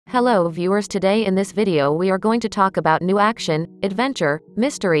Hello viewers, today in this video we are going to talk about new action, adventure,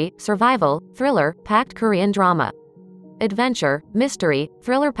 mystery, survival, thriller, packed Korean drama. Adventure, mystery,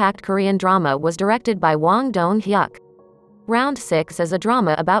 thriller-packed Korean drama was directed by Wang Dong-hyuk. Round 6 is a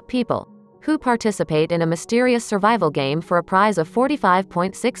drama about people who participate in a mysterious survival game for a prize of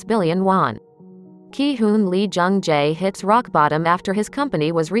 45.6 billion won. Ki-hoon Lee Jung-jae hits rock bottom after his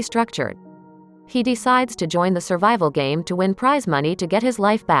company was restructured. He decides to join the survival game to win prize money to get his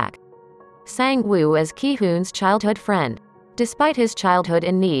life back. Sang-woo as Ki-hoon's childhood friend. Despite his childhood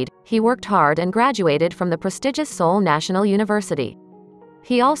in need, he worked hard and graduated from the prestigious Seoul National University.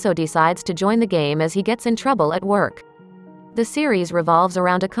 He also decides to join the game as he gets in trouble at work. The series revolves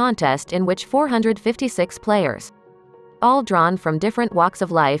around a contest in which 456 players, all drawn from different walks of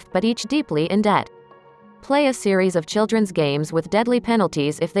life but each deeply in debt, play a series of children's games with deadly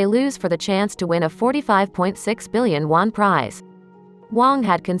penalties if they lose for the chance to win a 45.6 billion won prize. Wang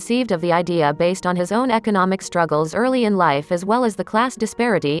had conceived of the idea based on his own economic struggles early in life as well as the class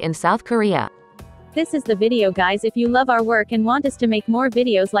disparity in South Korea. This is the video, guys. If you love our work and want us to make more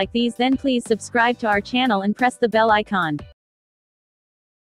videos like these, then please subscribe to our channel and press the bell icon.